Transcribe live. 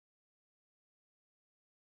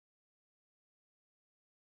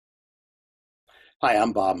Hi,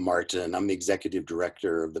 I'm Bob Martin. I'm the executive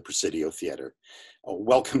director of the Presidio Theatre.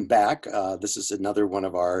 Welcome back. This is another one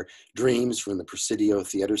of our dreams from the Presidio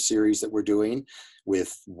Theatre series that we're doing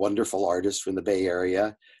with wonderful artists from the Bay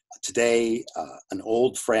Area. Today, an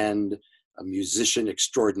old friend, a musician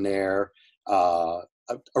extraordinaire, a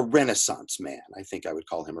Renaissance man. I think I would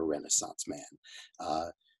call him a Renaissance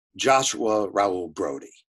man. Joshua Raoul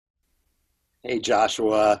Brody. Hey,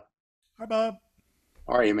 Joshua. Hi, Bob.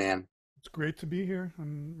 How are you, man? It's great to be here.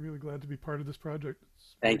 I'm really glad to be part of this project.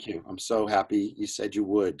 It's very Thank you. I'm so happy you said you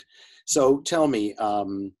would. So tell me,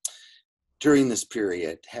 during this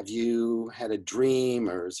period, have you had a dream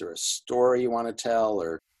or is there a story you want to tell?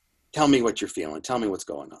 Or tell me what you're feeling. Tell me what's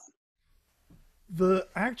going on. The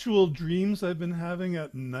actual dreams I've been having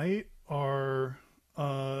at night are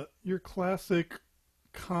your classic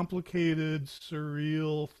complicated,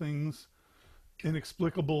 surreal things,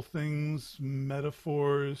 inexplicable things,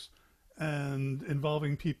 metaphors, and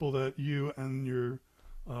involving people that you and your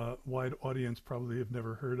wide audience probably have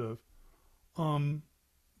never heard of. Um,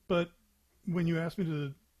 but when you asked me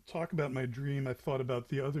to talk about my dream, I thought about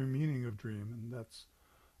the other meaning of dream, and that's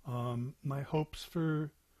my hopes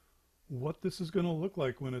for what this is going to look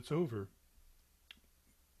like when it's over.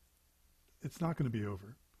 It's not going to be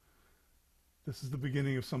over. This is the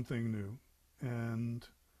beginning of something new. And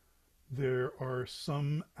there are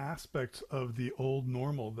some aspects of the old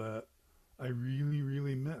normal that I really,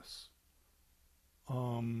 really miss.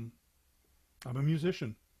 Um, I'm a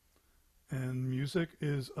musician, and music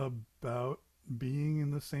is about being in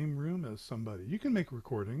the same room as somebody. You can make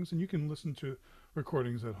recordings and you can listen to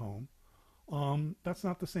recordings at home. That's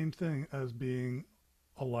not the same thing as being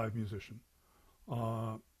a live musician.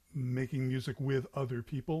 Uh, Making music with other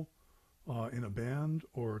people in a band,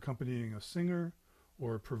 or accompanying a singer,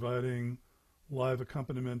 or providing live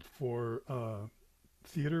accompaniment for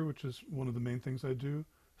theater, which is one of the main things I do,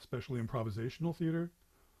 especially improvisational theater.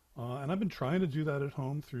 And I've been trying to do that at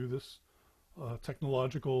home through this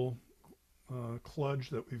technological kludge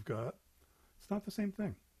that we've got. It's not the same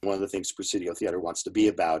thing. One of the things Presidio Theater wants to be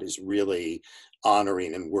about is really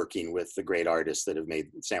honoring and working with the great artists that have made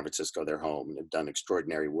San Francisco their home and have done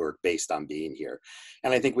extraordinary work based on being here.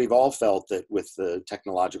 And I think we've all felt that with the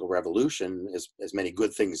technological revolution, as many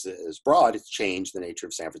good things as brought, it's changed the nature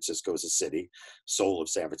of San Francisco as a city, soul of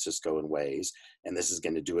San Francisco in ways, and this is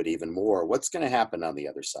going to do it even more. What's going to happen on the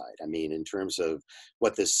other side? I mean, in terms of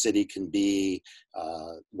what this city can be,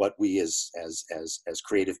 what we as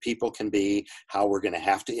creative people can be, how we're going to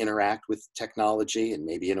have to interact with technology, and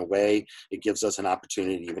maybe in a way it gives us an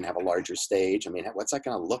opportunity to even have a larger stage. I mean, what's that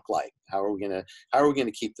going to look like? How are we going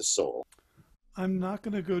to keep the soul? I'm not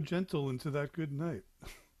going to go gentle into that good night.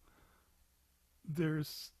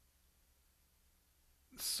 There's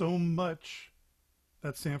so much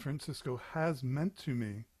that San Francisco has meant to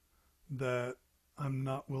me that I'm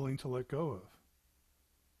not willing to let go of.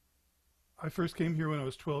 I first came here when I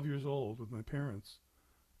was 12 years old with my parents,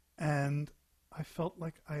 and I felt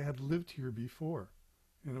like I had lived here before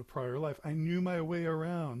in a prior life. I knew my way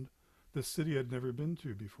around the city I'd never been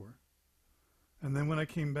to before. And then when I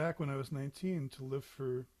came back when I was 19 to live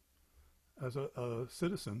for as a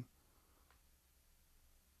citizen,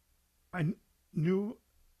 I knew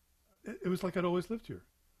it was like I'd always lived here.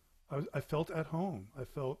 I felt at home. I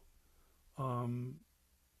felt um,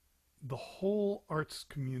 the whole arts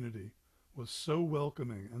community was so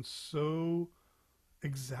welcoming and so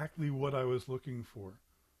exactly what I was looking for.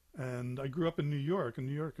 And I grew up in New York, and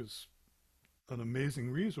New York is an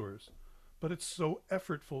amazing resource, but it's so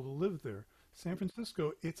effortful to live there. San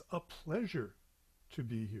Francisco, it's a pleasure to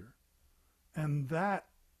be here. And that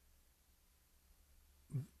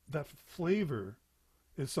flavor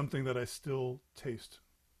is something that I still taste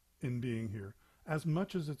in being here. As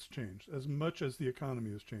much as it's changed, as much as the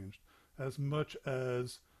economy has changed, as much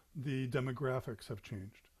as the demographics have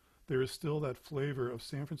changed, there is still that flavor of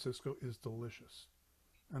San Francisco is delicious.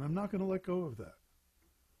 And I'm not going to let go of that.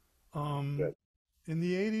 Um, Good. in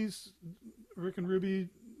the 80s, Rick and Ruby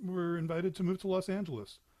were invited to move to Los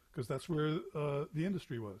Angeles because that's where the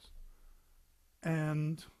industry was.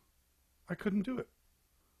 And I couldn't do it.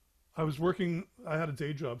 I had a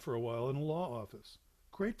day job for a while in a law office.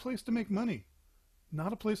 Great place to make money.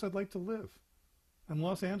 Not a place I'd like to live. And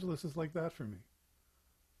Los Angeles is like that for me.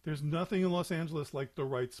 There's nothing in Los Angeles like the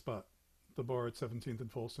right spot, the bar at 17th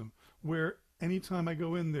and Folsom, where anytime I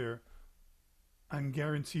go in there, I'm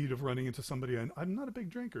guaranteed of running into somebody. I'm not a big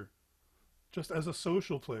drinker. Just as a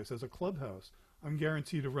social place, as a clubhouse, I'm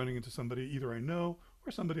guaranteed of running into somebody either I know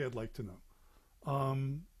or somebody I'd like to know.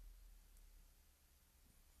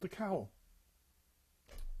 The Cowl,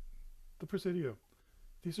 the Presidio.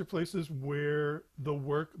 These are places where the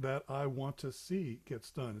work that I want to see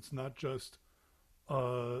gets done. It's not just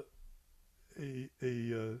uh,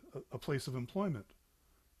 a place of employment.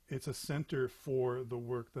 It's a center for the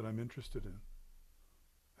work that I'm interested in.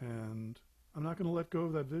 And I'm not going to let go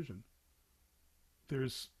of that vision.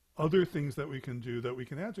 There's other things that we can do that we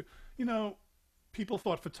can add to. You know, people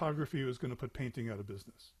thought photography was going to put painting out of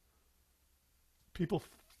business. People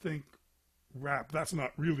think rap, that's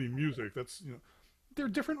not really music. That's, you know, they're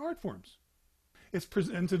different art forms. It's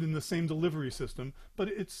presented in the same delivery system, but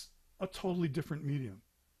it's a totally different medium,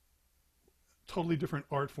 totally different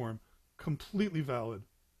art form, completely valid,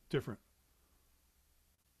 different.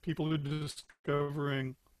 People are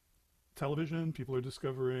discovering television, people are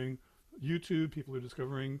discovering YouTube, people are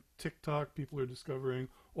discovering TikTok, people are discovering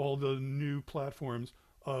all the new platforms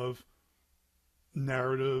of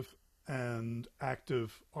narrative and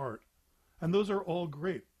active art. And those are all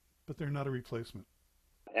great, but they're not a replacement.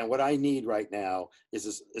 And what I need right now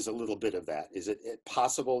is a little bit of that. Is it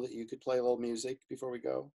possible that you could play a little music before we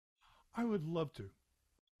go? I would love to.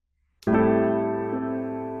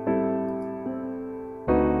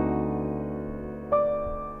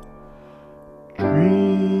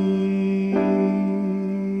 Dream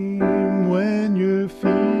when you're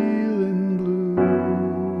feeling blue.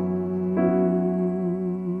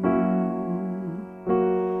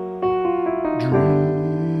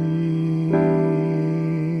 Dream,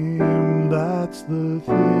 that's the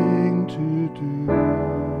thing to do.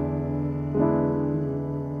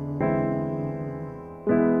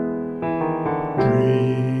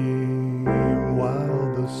 Dream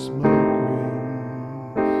while the smoke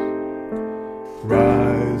rings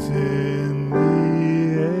rise in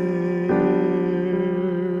the air.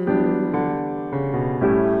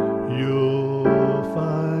 You'll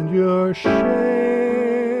find your share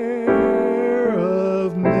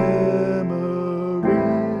of memories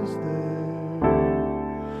there.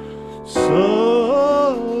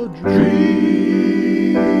 So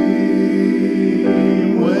dream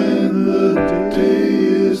when the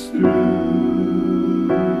day is through.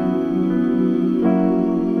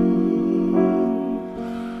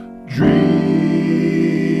 Dream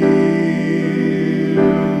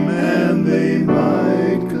and they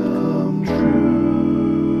might come true.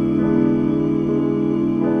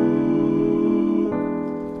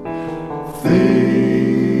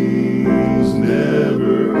 Things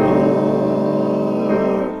never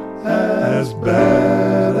are as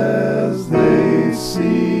bad as they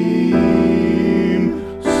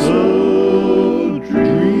seem. So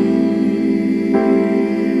dream,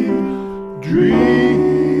 dream.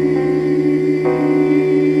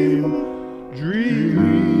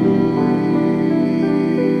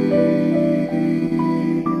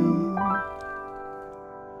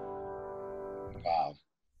 Wow,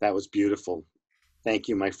 that was beautiful. Thank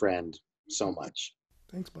you, my friend, so much.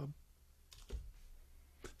 Thanks, Bob.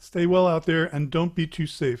 Stay well out there and don't be too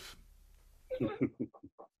safe.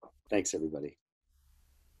 Thanks, everybody.